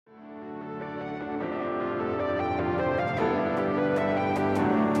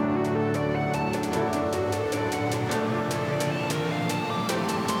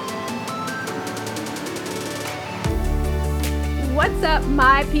up,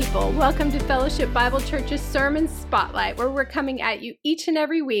 my people? Welcome to Fellowship Bible Church's Sermon Spotlight, where we're coming at you each and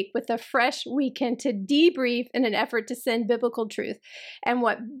every week with a fresh weekend to debrief in an effort to send biblical truth. And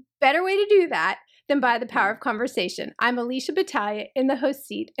what better way to do that than by the power of conversation? I'm Alicia Battaglia in the host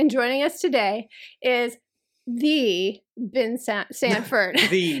seat, and joining us today is the Ben Sanford.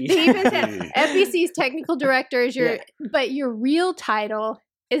 the Ben Sanford. FBC's technical director is but your real title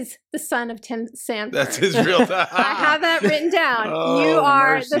is the son of Tim Sanford. That's his real title. I have that written down. Oh, you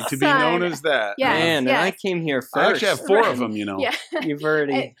are mercy, the to son. be known as that. Yes, Man, and I came here first. I actually have four of them, you know. Yeah. You've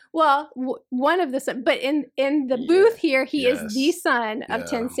already... one of the son, but in the booth here, he is the son of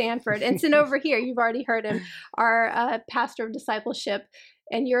Tim Sanford. And then over here, you've already heard him, our pastor of discipleship,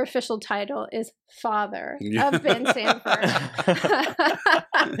 and your official title is father of Ben Sanford.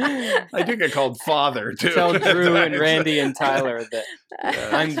 I do get called father, too. Tell Drew and Randy and Tyler that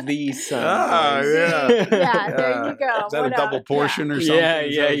I'm the son. Ah, yeah. Yeah, there you go. Is that a double portion or something?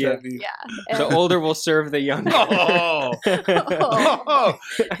 Yeah. The older will serve the younger. Oh,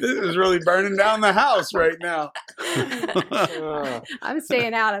 this is really burning down the house right now. I'm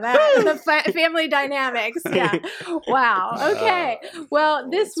staying out of that. The family dynamics. Yeah. Wow. Okay. Well,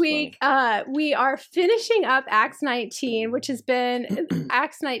 this week we are finishing up Acts 19, which has been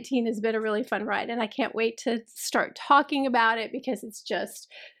a really fun ride, and I can't wait to start talking about it because it's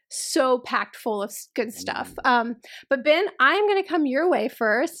just so packed full of good stuff. But Ben, I'm going to come your way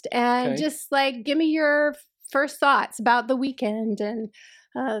first and just give me your first thoughts about the weekend and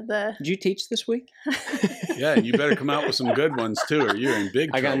Did you teach this week? Yeah, and you better come out with some good ones too, or you're in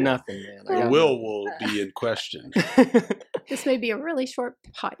big trouble. I got nothing, man. Will be in question. This may be a really short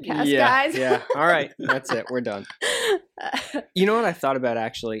podcast, guys. Yeah. All right. That's it. We're done. You know what I thought about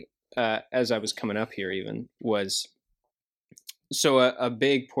actually, as I was coming up here even, was so a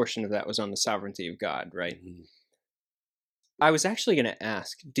big portion of that was on the sovereignty of God, right? Mm-hmm. I was actually going to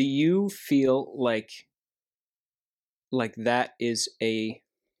ask, do you feel like that is a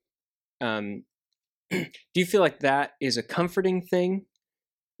do you feel like that is a comforting thing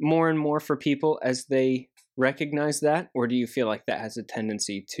more and more for people as they recognize that, or do you feel like that has a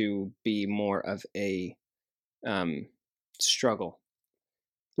tendency to be more of a struggle,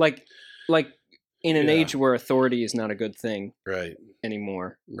 like in an age where authority is not a good thing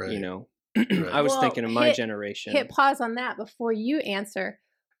anymore, you know? I was thinking of my generation. Hit pause on that before you answer.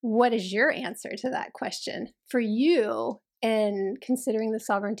 What is your answer to that question for you in considering the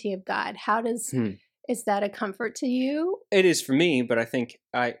sovereignty of God? How does is that a comfort to you? It is for me, but I think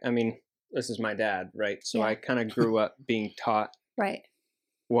I mean, this is my dad, right? So I kind of grew up being taught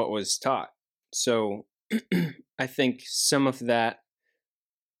what was taught. So I think some of that,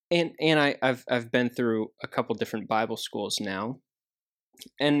 and I've been through a couple different Bible schools now,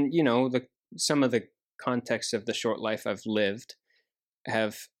 and you know some of the context of the short life I've lived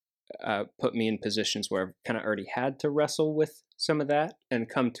have put me in positions where I've kind of already had to wrestle with some of that and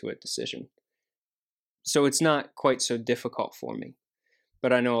come to a decision. So it's not quite so difficult for me.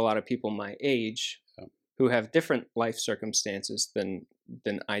 But I know a lot of people my age who have different life circumstances than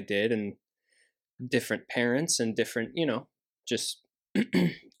I did, and different parents and different, just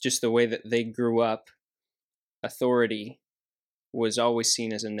just the way that they grew up. Authority was always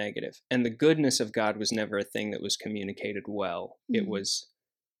seen as a negative, and the goodness of God was never a thing that was communicated well. Mm-hmm.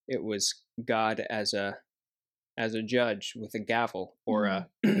 It was God as a judge with a gavel, or a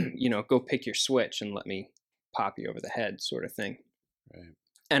go pick your switch and let me pop you over the head sort of thing. Right.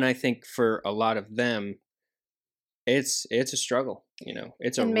 And I think for a lot of them, it's a struggle.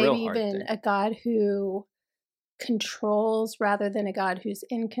 It's a real hard thing. Maybe even a God who controls rather than a God who's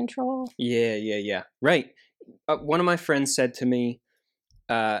in control. Yeah. Right. One of my friends said to me,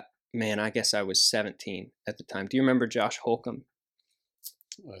 man, I guess I was 17 at the time. Do you remember Josh Holcomb?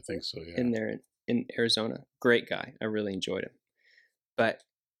 I think so, yeah. In there in Arizona. Great guy. I really enjoyed him. But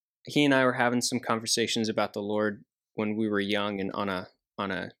he and I were having some conversations about the Lord when we were young and on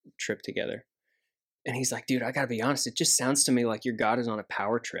a trip together. And he's like, dude, I got to be honest. It just sounds to me like your God is on a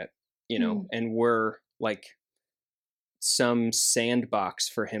power trip, and we're like some sandbox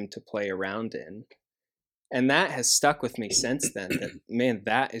for him to play around in. And that has stuck with me since then, that, man,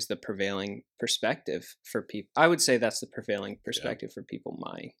 that is the prevailing perspective for people. I would say that's the prevailing perspective for people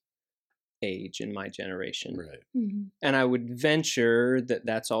my age and my generation. Right. Mm-hmm. And I would venture that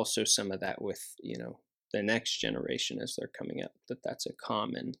that's also some of that with, the next generation as they're coming up, that's a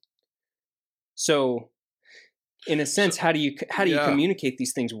common. So in a sense, how do you communicate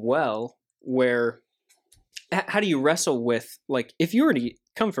these things well, how do you wrestle with, like, if you already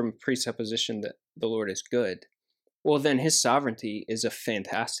come from a presupposition that the Lord is good, well, then his sovereignty is a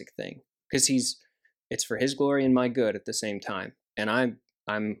fantastic thing, because it's for his glory and my good at the same time. And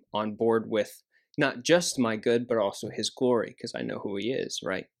I'm on board with not just my good, but also his glory, because I know who he is,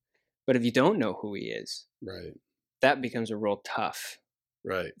 right? But if you don't know who he is, right, that becomes a real tough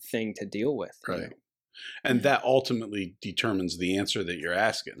thing to deal with. Right. And that ultimately determines the answer that you're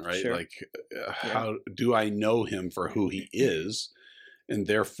asking, right? Sure. Like, how do I know him for who he is? And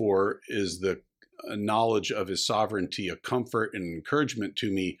therefore, is the knowledge of his sovereignty a comfort and encouragement to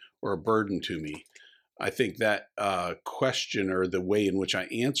me or a burden to me? I think that question, or the way in which I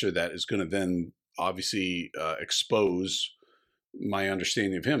answer that, is going to then obviously expose my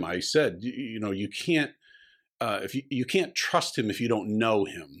understanding of him. I said, you can't, if you can't trust him if you don't know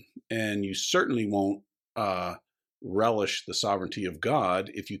him, and you certainly won't relish the sovereignty of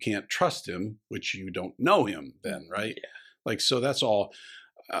God if you can't trust him, which you don't know him then, right? Yeah. Like, so that's all.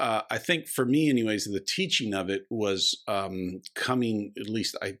 I think for me anyways, the teaching of it was coming, at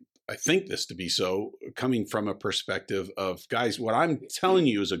least I think this to be so, coming from a perspective of, guys, what I'm telling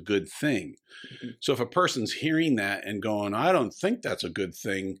you is a good thing. Mm-hmm. So if a person's hearing that and going, I don't think that's a good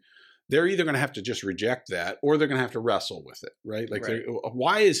thing, they're either going to have to just reject that, or they're going to have to wrestle with it, right? Like, right.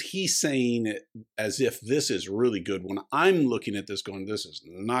 Why is he saying it as if this is really good when I'm looking at this going, this is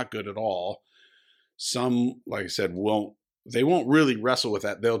not good at all? Some, like I said, won't really wrestle with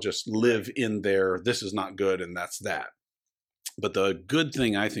that. They'll just live in their, this is not good, and that's that. But the good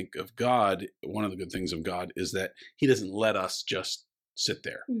thing, I think, of God, one of the good things of God, is that he doesn't let us just sit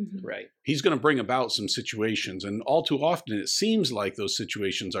there. Mm-hmm. Right. He's going to bring about some situations. And all too often, it seems like those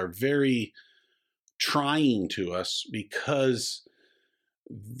situations are very trying to us, because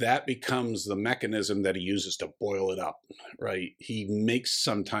that becomes the mechanism that he uses to boil it up, right? He makes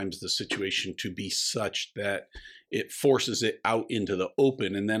sometimes the situation to be such that it forces it out into the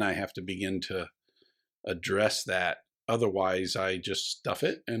open. And then I have to begin to address that. Otherwise, I just stuff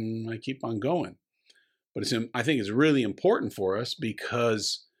it and I keep on going. But I think it's really important for us,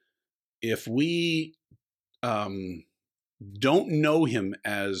 because if we don't know him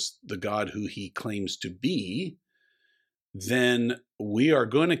as the God who he claims to be, then we are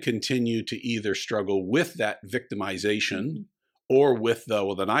going to continue to either struggle with that victimization or with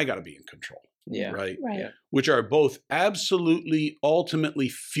well, then I got to be in control. Yeah. Right. Right. Which are both absolutely, ultimately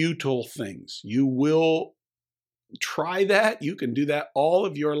futile things. You will try that. You can do that all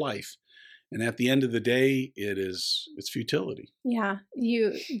of your life. And at the end of the day, it's futility. Yeah,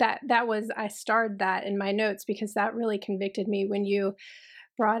 that was, I starred that in my notes, because that really convicted me when you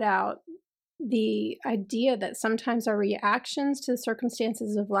brought out the idea that sometimes our reactions to the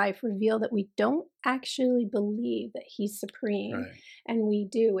circumstances of life reveal that we don't actually believe that he's supreme. Right. And we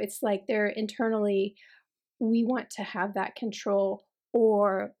do. It's like they're internally, we want to have that control,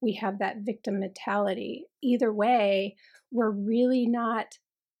 or we have that victim mentality. Either way, we're really not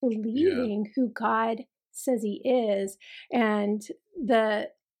believing who God says he is. And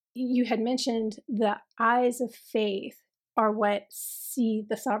you had mentioned the eyes of faith are what see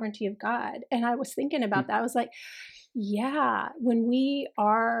the sovereignty of God. And I was thinking about that. I was like, yeah, when we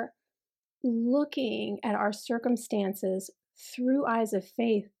are looking at our circumstances through eyes of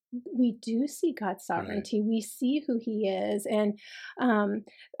faith, we do see God's sovereignty. Right. We see who he is. And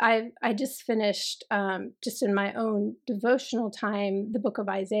I just finished, just in my own devotional time, the book of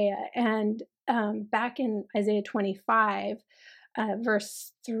Isaiah. And back in Isaiah 25,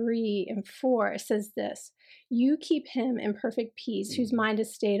 verse 3 and 4, it says this: you keep him in perfect peace, whose mind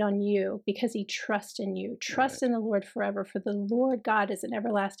is stayed on you, because he trusts in you. Trust in the Lord forever, for the Lord God is an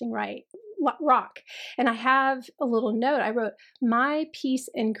everlasting rock. And I have a little note. I wrote, my peace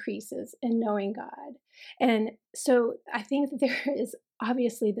increases in knowing God. And so I think that there is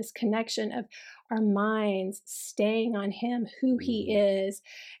obviously this connection of our minds staying on him, who he is,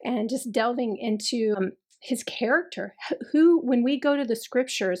 and just delving into his character. When we go to the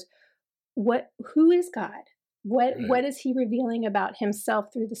scriptures, who is God? What is he revealing about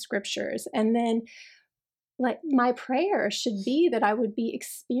himself through the scriptures? And then, like, my prayer should be that I would be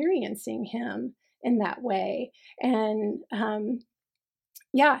experiencing him in that way. And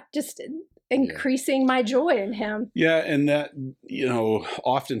just increasing my joy in him. Yeah. And that,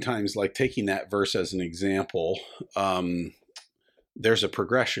 oftentimes, like, taking that verse as an example, there's a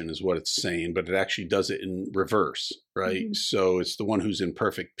progression is what it's saying, but it actually does it in reverse, right? Mm-hmm. So it's the one who's in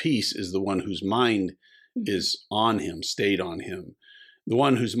perfect peace is the one whose mind is on him, stayed on him. The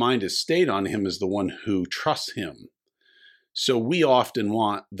one whose mind is stayed on him is the one who trusts him. So we often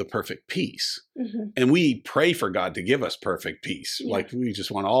want the perfect peace. Mm-hmm. And we pray for God to give us perfect peace. Yeah. Like, we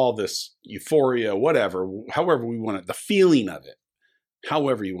just want all this euphoria, whatever, however we want it, the feeling of it,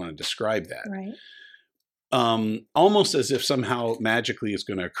 however you want to describe that. Right. Almost as if somehow magically it's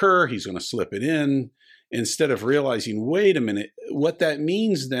going to occur. He's going to slip it in. instead of realizing, wait a minute, what that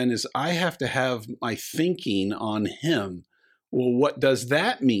means then is I have to have my thinking on him. Well, what does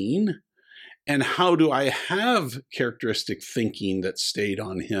that mean? And how do I have characteristic thinking that stayed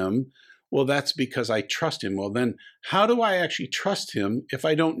on him? Well, that's because I trust him. Well, then how do I actually trust him if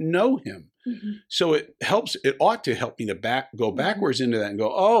I don't know him? Mm-hmm. So it ought to help me to go backwards into that and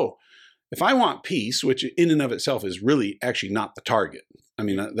go, oh, if I want peace, which in and of itself is really actually not the target. I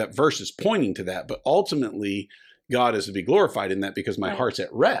mean, that verse is pointing to that, but ultimately God is to be glorified in that because my heart's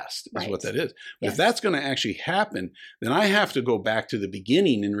at rest is what that is. But if that's going to actually happen, then I have to go back to the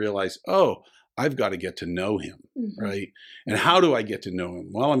beginning and realize, oh, I've got to get to know him, right? And how do I get to know him?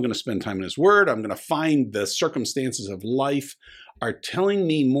 Well, I'm going to spend time in his word. I'm going to find the circumstances of life are telling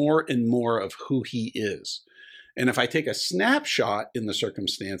me more and more of who he is. And if I take a snapshot in the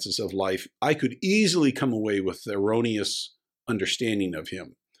circumstances of life, I could easily come away with the erroneous understanding of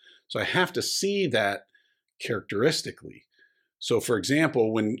him. So I have to see that characteristically. So for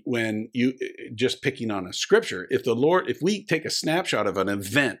example, when you just picking on a scripture, if we take a snapshot of an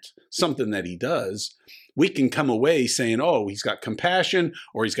event, something that he does, we can come away saying, oh, he's got compassion,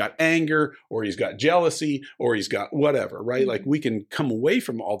 or he's got anger, or he's got jealousy, or he's got whatever, right? Like we can come away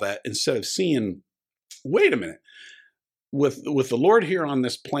from all that instead of seeing, wait a minute, with the Lord here on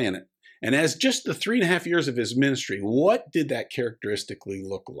this planet, and as just the 3.5 years of his ministry, what did that characteristically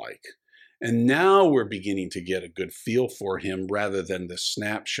look like? And now we're beginning to get a good feel for him rather than the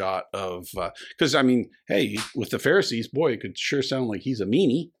snapshot of, because I mean, hey, with the Pharisees, boy, it could sure sound like he's a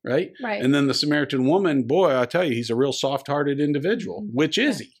meanie, right? Right. And then the Samaritan woman, boy, I tell you, he's a real soft-hearted individual. Which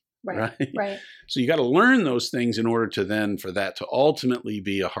is he? Right. Right. So you got to learn those things in order to then for that to ultimately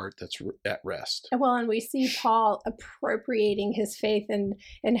be a heart that's at rest. Well, and we see Paul appropriating his faith and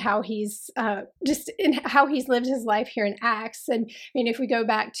how he's just in how he's lived his life here in Acts. And I mean, if we go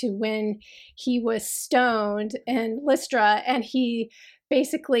back to when he was stoned in Lystra and he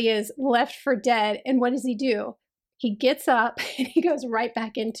basically is left for dead, and what does he do? He gets up and he goes right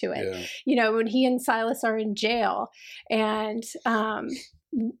back into it. Yeah. You know, when he and Silas are in jail and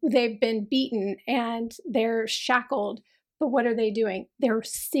they've been beaten and they're shackled, but what are they doing? They're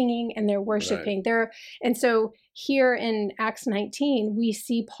singing and they're worshiping. Right. And so here in Acts 19, we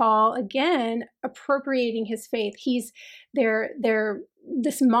see Paul again appropriating his faith.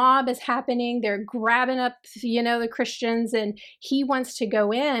 This mob is happening. They're grabbing up, the Christians, and he wants to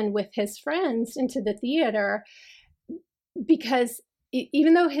go in with his friends into the theater because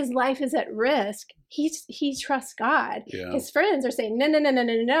even though his life is at risk, he trusts God. Yeah. His friends are saying,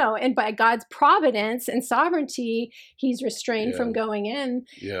 no. And by God's providence and sovereignty, he's restrained from going in.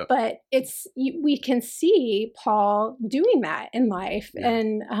 Yeah. But we can see Paul doing that in life. Yeah.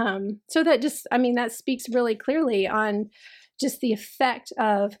 And so that speaks really clearly on just the effect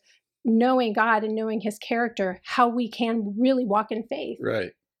of knowing God and knowing his character, how we can really walk in faith.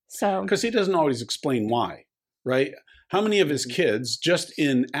 Right. So, because he doesn't always explain why, right? How many of his kids, just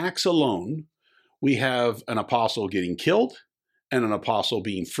in Acts alone, we have an apostle getting killed and an apostle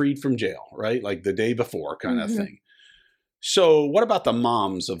being freed from jail, right? Like the day before kind of thing. So what about the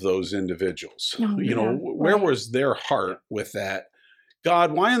moms of those individuals? Where was their heart with that?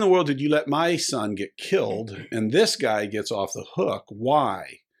 God, why in the world did you let my son get killed and this guy gets off the hook?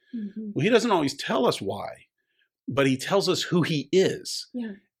 Why? Mm-hmm. Well, he doesn't always tell us why, but he tells us who he is.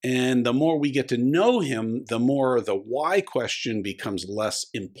 Yeah. And the more we get to know him, the more the why question becomes less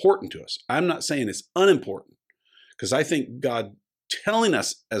important to us. I'm not saying it's unimportant, because I think God telling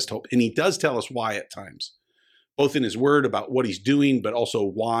us as to, and he does tell us why at times, both in his word about what he's doing, but also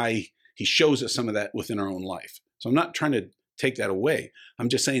why he shows us some of that within our own life. So I'm not trying to take that away. I'm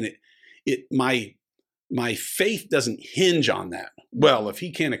just saying my faith doesn't hinge on that. Well, if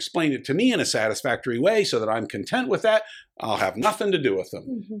he can't explain it to me in a satisfactory way so that I'm content with that, I'll have nothing to do with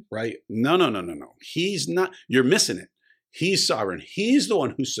him, right? No. He's not. You're missing it. He's sovereign. He's the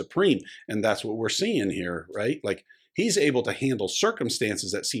one who's supreme. And that's what we're seeing here, right? Like he's able to handle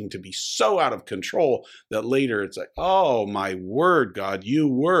circumstances that seem to be so out of control that later it's like, oh, my word, God, you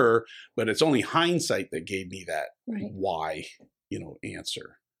were, but it's only hindsight that gave me that why,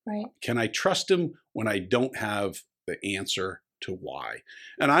 answer. Right. Can I trust him when I don't have the answer to why?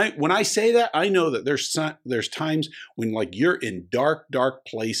 And when I say that, I know that there's times when like you're in dark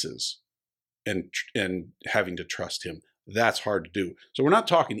places and having to trust him. That's hard to do. So we're not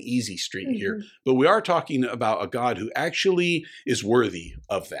talking easy street here, but we are talking about a God who actually is worthy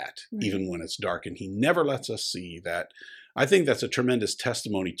of that, even when it's dark, and he never lets us see that. I think that's a tremendous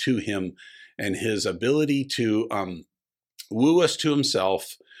testimony to him and his ability to woo us to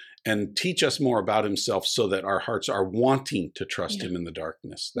himself and teach us more about himself so that our hearts are wanting to trust him in the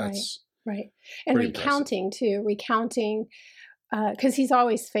darkness. Right. And Pretty recounting too, because he's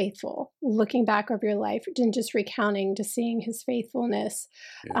always faithful, looking back over your life and just recounting to seeing his faithfulness.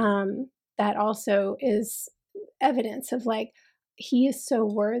 Yeah. That also is evidence of like, he is so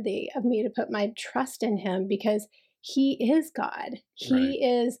worthy of me to put my trust in him because he is God. He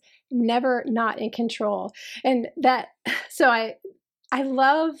is never not in control. And that, so I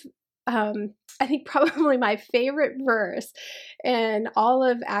love, I think probably my favorite verse in all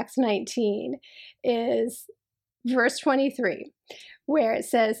of Acts 19 is verse 23, where it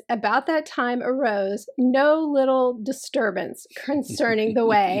says, about that time arose no little disturbance concerning the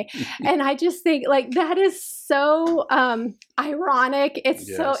way. And I just think like that is so ironic. It's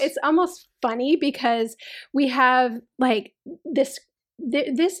it's almost funny because we have like this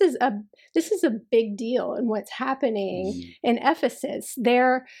is a big deal in what's happening in Ephesus.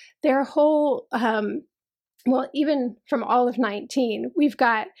 Their whole well, even from all of 19, we've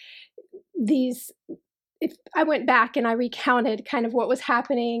got these. If I went back and I recounted kind of what was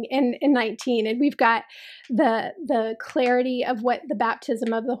happening in 19, and we've got the clarity of what the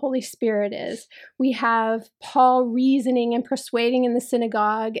baptism of the Holy Spirit is. We have Paul reasoning and persuading in the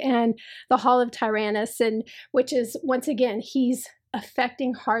synagogue and the hall of Tyrannus, and which is once again he's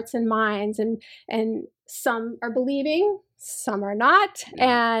affecting hearts and minds, and some are believing, some are not,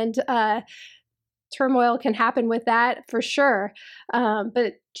 and turmoil can happen with that for sure.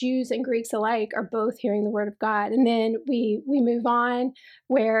 But Jews and Greeks alike are both hearing the word of God. And then we move on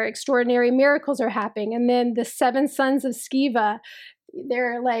where extraordinary miracles are happening. And then the 7 sons of Sceva,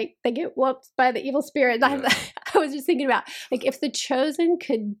 they're like, they get whooped by the evil spirit. Yeah. I was just thinking about like, if the Chosen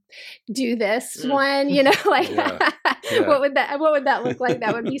could do this one, you know, like what would that look like?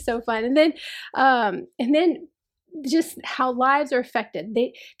 That would be so fun. And then just how lives are affected.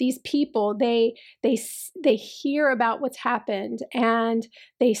 These people, they hear about what's happened and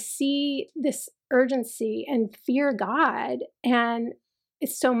they see this urgency and fear God, and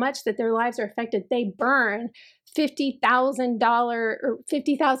it's so much that their lives are affected. They burn $50,000 or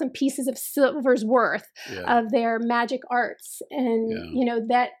 50,000 pieces of silver's worth of their magic arts, and you know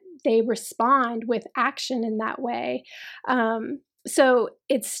that they respond with action in that way. So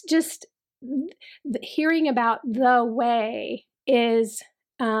it's just hearing about the way is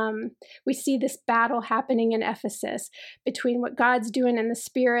we see this battle happening in Ephesus between what God's doing in the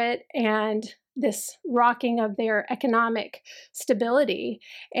spirit and this rocking of their economic stability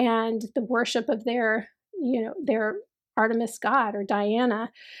and the worship of their Artemis god or Diana.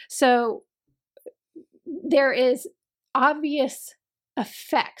 So there is obvious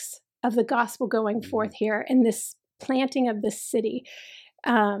effects of the gospel going forth here in this planting of this city.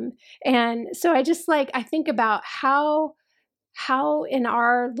 And so I think about how in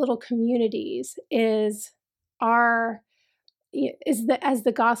our little communities as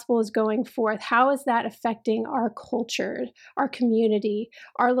the gospel is going forth, how is that affecting our culture, our community,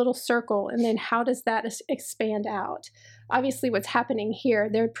 our little circle, and then how does that expand out? Obviously, what's happening here,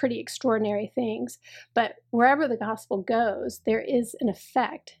 they're pretty extraordinary things, but wherever the gospel goes, there is an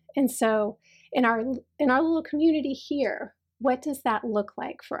effect. And so in our little community here, what does that look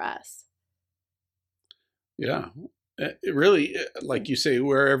like for us? Yeah, it really, like you say,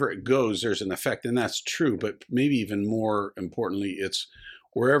 wherever it goes, there's an effect, and that's true. But maybe even more importantly, it's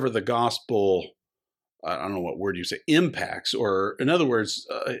wherever the gospel, I don't know what word you say, impacts, or in other words,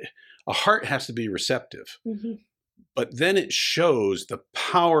 a heart has to be receptive. Mm-hmm. But then it shows the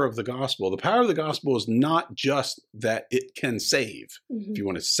power of the gospel. The power of the gospel is not just that it can save, if you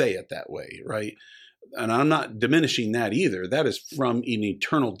want to say it that way, right? And I'm not diminishing that either. That is from an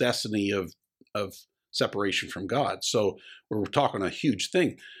eternal destiny of separation from God. So we're talking a huge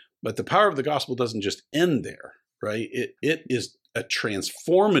thing. But the power of the gospel doesn't just end there, right? It is a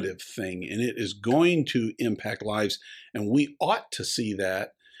transformative thing, and it is going to impact lives. And we ought to see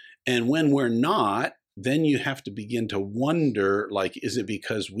that. And when we're not, then you have to begin to wonder, like, is it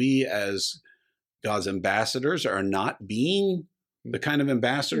because we as God's ambassadors are not being the kind of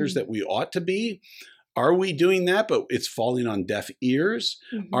ambassadors that we ought to be? Are we doing that, but it's falling on deaf ears?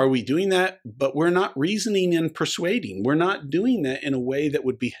 Mm-hmm. Are we doing that, but we're not reasoning and persuading? We're not doing that in a way that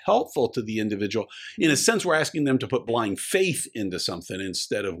would be helpful to the individual. In a sense, we're asking them to put blind faith into something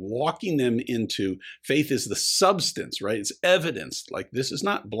instead of walking them into faith is the substance, right? It's evidence. Like, this is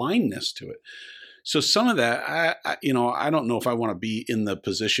not blindness to it. So some of that, I don't know if I want to be in the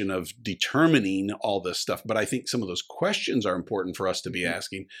position of determining all this stuff, but I think some of those questions are important for us to be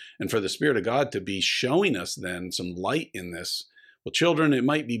asking, and for the Spirit of God to be showing us then some light in this. Well, children, it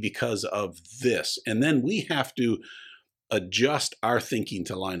might be because of this. And then we have to adjust our thinking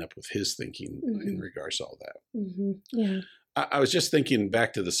to line up with his thinking in regards to all that. Mm-hmm. Yeah. I was just thinking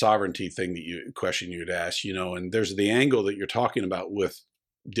back to the sovereignty thing question you'd asked, and there's the angle that you're talking about with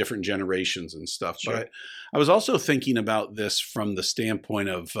different generations and stuff. Sure. But I was also thinking about this from the standpoint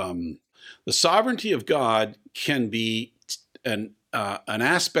of the sovereignty of God can be an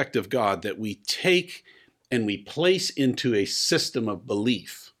aspect of God that we take and we place into a system of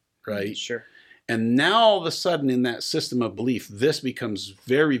belief, right? Sure. And now all of a sudden in that system of belief, this becomes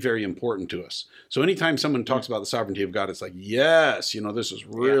very, very important to us. So anytime someone talks about the sovereignty of God, it's like, yes, this is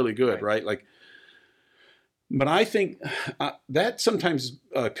really good, right? Like, but I think that sometimes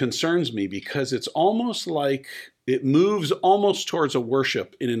concerns me because it's almost like it moves almost towards a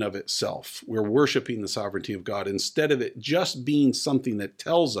worship in and of itself. We're worshiping the sovereignty of God instead of it just being something that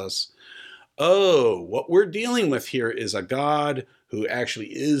tells us, oh, what we're dealing with here is a God who actually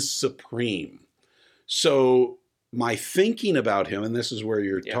is supreme. So my thinking about him, and this is where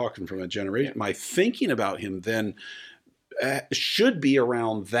you're talking from a generation, my thinking about him then should be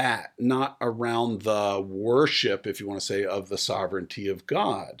around that, not around the worship, if you want to say, of the sovereignty of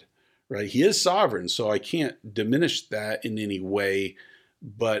God, right? He is sovereign, so I can't diminish that in any way,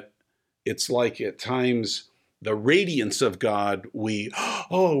 but it's like at times the radiance of God, we're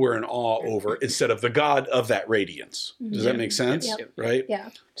in awe over instead of the God of that radiance. Does that make sense? Yep. Right? Yeah.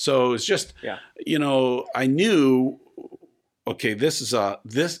 So it's just, I knew, okay, this is a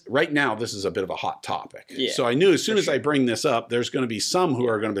bit of a hot topic. Yeah, so I knew as soon as I bring this up, there's going to be some who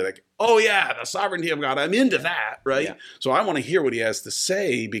are going to be like, oh yeah, the sovereignty of God, I'm into that, right? Yeah. So I want to hear what he has to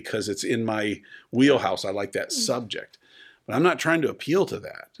say because it's in my wheelhouse. I like that subject. But I'm not trying to appeal to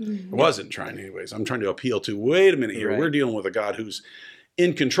that. I wasn't trying anyways. I'm trying to appeal to, wait a minute here, we're dealing with a God who's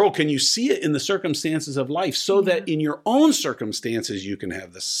in control. Can you see it in the circumstances of life so that in your own circumstances you can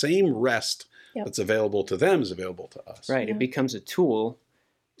have the same rest that's available to them is available to us? Right. Yeah. It becomes a tool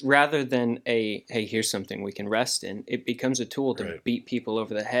rather than hey, here's something we can rest in. It becomes a tool to beat people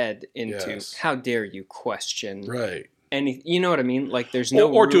over the head into, how dare you question you know what I mean? Like there's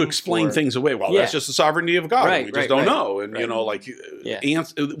no or to explain things away. Well, that's just the sovereignty of God. We just don't know. And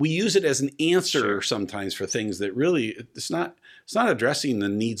we use it as an answer sometimes for things that really it's not addressing the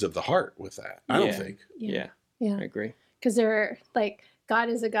needs of the heart with that. I don't think. Yeah. I agree. Because God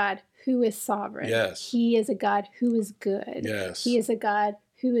is a God who is sovereign. Yes. He is a God who is good. Yes. He is a God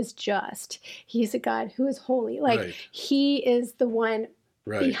who is just. He is a God who is holy. Like he is the one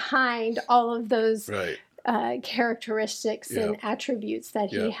behind all of those characteristics and attributes that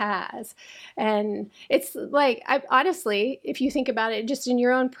he has. And it's like, honestly, if you think about it, just in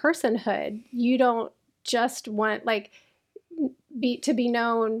your own personhood, you don't just want to be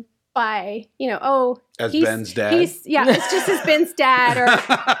known by, as Ben's dad. It's just as Ben's dad,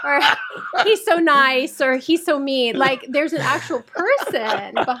 or he's so nice, or he's so mean. Like there's an actual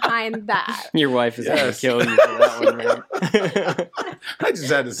person behind that. Your wife is going to kill you for that one, man. I just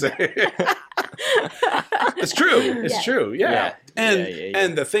had to say it. It's true. It's true. Yeah.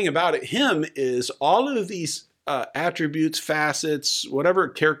 And the thing about it, him is all of these attributes, facets, whatever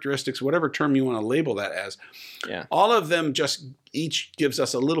characteristics, whatever term you want to label that as, all of them just each gives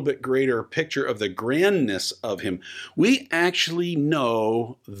us a little bit greater picture of the grandness of him. We actually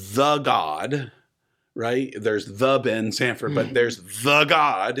know the God, right? There's the Ben Sanford, but there's the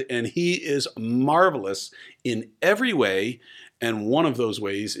God, and he is marvelous in every way. And one of those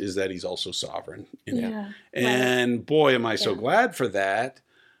ways is that he's also sovereign. And boy, am I so glad for that.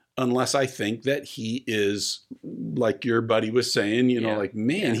 Unless I think that he is, like your buddy was saying, like,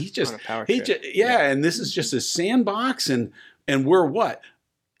 man, and this is just a sandbox, and we're what?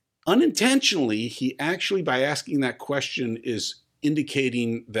 Unintentionally, he actually, by asking that question, is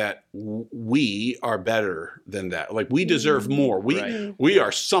indicating that we are better than that. Like we deserve more. We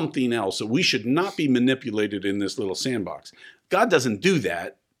are something else. So we should not be manipulated in this little sandbox. God doesn't do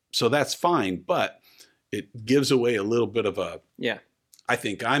that, so that's fine. But it gives away a little bit of a I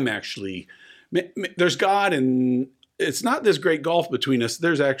think I'm actually, there's God and it's not this great gulf between us.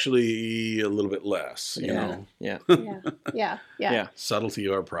 There's actually a little bit less, you know? Yeah. Subtlety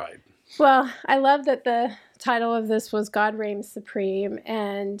or pride. Well, I love that the title of this was God Reigns Supreme.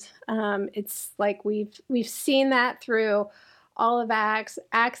 And it's like we've seen that through all of Acts.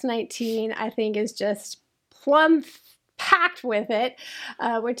 Acts 19, I think, is just plumb packed with it,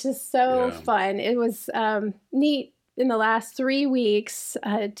 which is so fun. It was neat in the last 3 weeks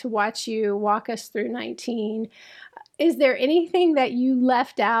to watch you walk us through 19. Is there anything that you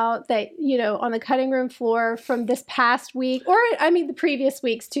left out that, on the cutting room floor from this past week, or the previous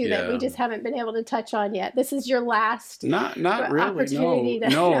weeks too, that we just haven't been able to touch on yet? This is your last not really opportunity.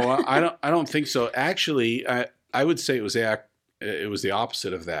 No, I don't think so. Actually, I would say it was the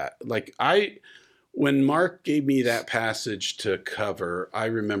opposite of that. Like when Mark gave me that passage to cover, I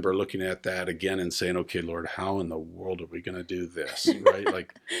remember looking at that again and saying, okay, Lord, how in the world are we going to do this? Right?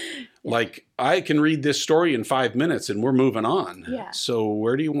 Like I can read this story in 5 minutes and we're moving on. Yeah. So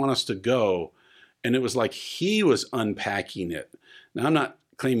where do you want us to go? And it was like he was unpacking it. Now, I'm not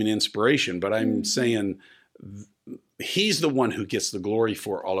claiming inspiration, but I'm saying he's the one who gets the glory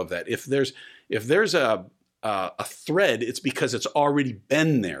for all of that. If there's a thread, it's because it's already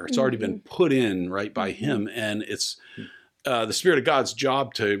been there. It's already been put in right by him. And it's the Spirit of God's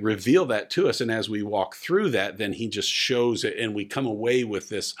job to reveal that to us. And as we walk through that, then he just shows it and we come away with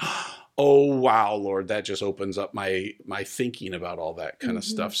this, oh, wow, Lord, that just opens up my thinking about all that kind of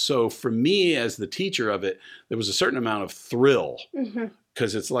stuff. So for me as the teacher of it, there was a certain amount of thrill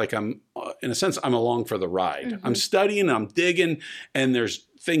because it's like I'm along for the ride. I'm studying, I'm digging, and there's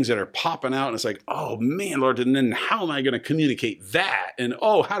things that are popping out and it's like, oh man, Lord, and then how am I going to communicate that? And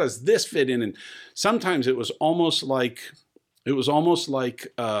oh, how does this fit in? And sometimes it was almost like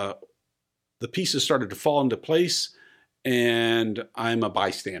the pieces started to fall into place and I'm a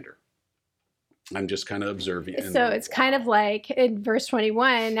bystander. I'm just kind of observing. So it's kind of like in verse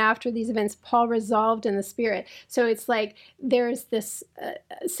 21, after these events, Paul resolved in the Spirit. So it's like there's this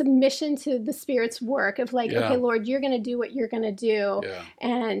submission to the Spirit's work of like, okay, Lord, you're going to do what you're going to do. Yeah.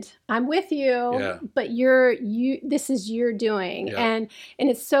 And I'm with you, but this is your doing. Yeah. And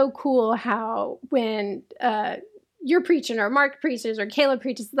it's so cool how when you're preaching or Mark preaches or Caleb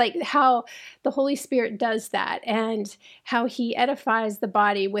preaches, like how the Holy Spirit does that and how he edifies the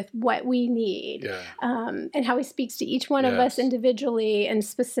body with what we need and how he speaks to each one of us individually and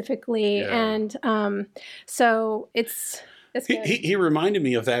specifically. And so it's good. He reminded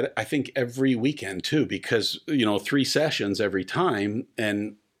me of that, I think, every weekend too, because, 3 sessions every time.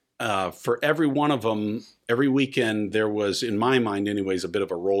 And for every one of them, every weekend, there was, in my mind anyways, a bit of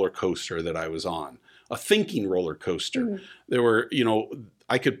a roller coaster that I was on. A thinking roller coaster. There were,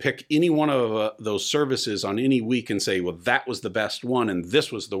 I could pick any one of those services on any week and say, well, that was the best one and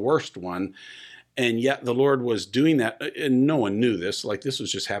this was the worst one. And yet the Lord was doing that. And no one knew this. Like this was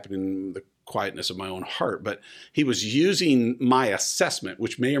just happening in the quietness of my own heart. But he was using my assessment,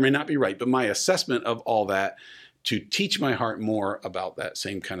 which may or may not be right, but my assessment of all that to teach my heart more about that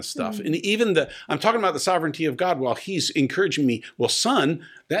same kind of stuff. And even I'm talking about the sovereignty of God while he's encouraging me, well, son,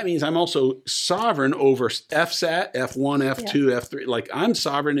 that means I'm also sovereign over FSAT, F1, F2, F3. Like I'm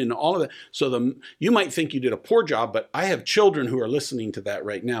sovereign in all of that. So you might think you did a poor job, but I have children who are listening to that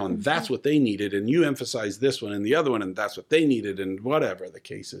right now, and that's what they needed. And you emphasize this one and the other one, and that's what they needed, and whatever the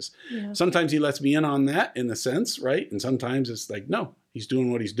case is. Yeah. Sometimes he lets me in on that in a sense, right? And sometimes it's like, no. He's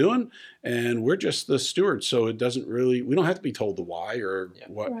doing what he's doing, and we're just the stewards. So it doesn't really, we don't have to be told the why or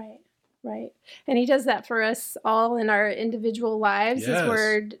what. Right. And he does that for us all in our individual lives as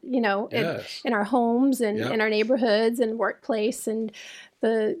we're, in our homes and in our neighborhoods and workplace. And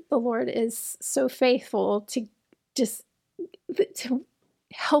the Lord is so faithful to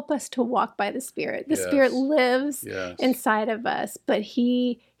help us to walk by the Spirit. The Spirit lives inside of us, but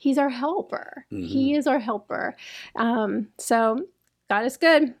he's our helper. He is our helper. So God is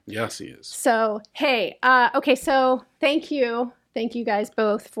good. Yes, he is. So, hey, okay, so thank you. Thank you guys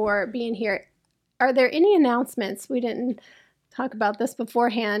both for being here. Are there any announcements? We didn't talk about this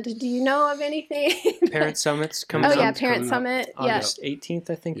beforehand. Do you know of anything? Parent Summit's coming up. Oh, yeah, Parent Summit. August 18th,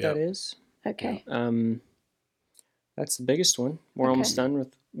 I think that is. Okay. That's the biggest one. We're almost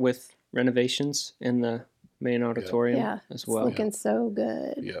done with renovations in the main auditorium as well. It's looking so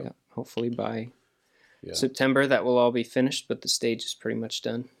good. Yeah. Hopefully by September that will all be finished, but the stage is pretty much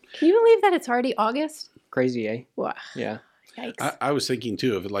done. Can you believe that it's already August? Crazy, eh? Wow. Yeah. Yikes. I was thinking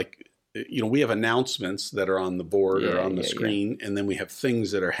too of like, we have announcements that are on the board or on the screen, and then we have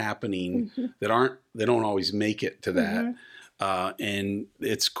things that are happening that don't always make it to that. And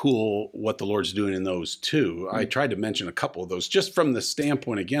it's cool what the Lord's doing in those too. I tried to mention a couple of those just from the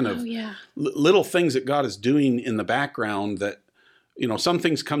standpoint again of little things that God is doing in the background that, some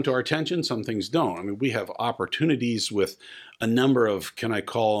things come to our attention, some things don't. I mean, we have opportunities with a number of, can I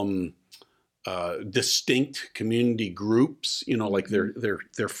call them, distinct community groups, like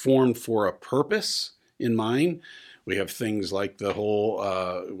they're formed for a purpose in mind. We have things like the whole,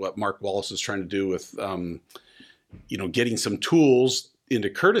 what Mark Wallace is trying to do with, getting some tools into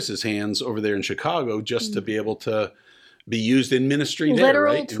Curtis's hands over there in Chicago just to be able to be used in ministry there,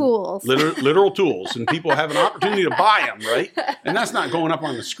 literal right? Tools. Literal tools. And people have an opportunity to buy them, right? And that's not going up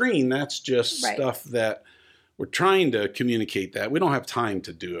on the screen. That's just stuff that we're trying to communicate that. We don't have time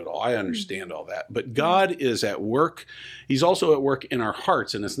to do it all. I understand all that. But God is at work. He's also at work in our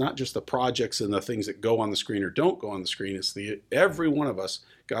hearts. And it's not just the projects and the things that go on the screen or don't go on the screen. It's every one of us,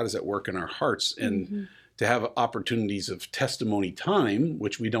 God is at work in our hearts. And to have opportunities of testimony time,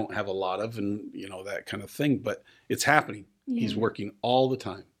 which we don't have a lot of, and that kind of thing, but it's happening. Yeah. He's working all the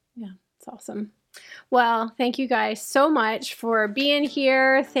time. Yeah, it's awesome. Well, thank you guys so much for being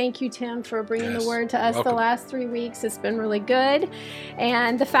here. Thank you, Tim, for bringing the word to us the last 3 weeks. It's been really good.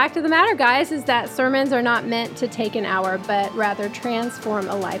 And the fact of the matter, guys, is that sermons are not meant to take an hour, but rather transform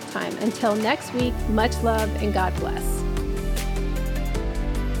a lifetime. Until next week, much love and God bless.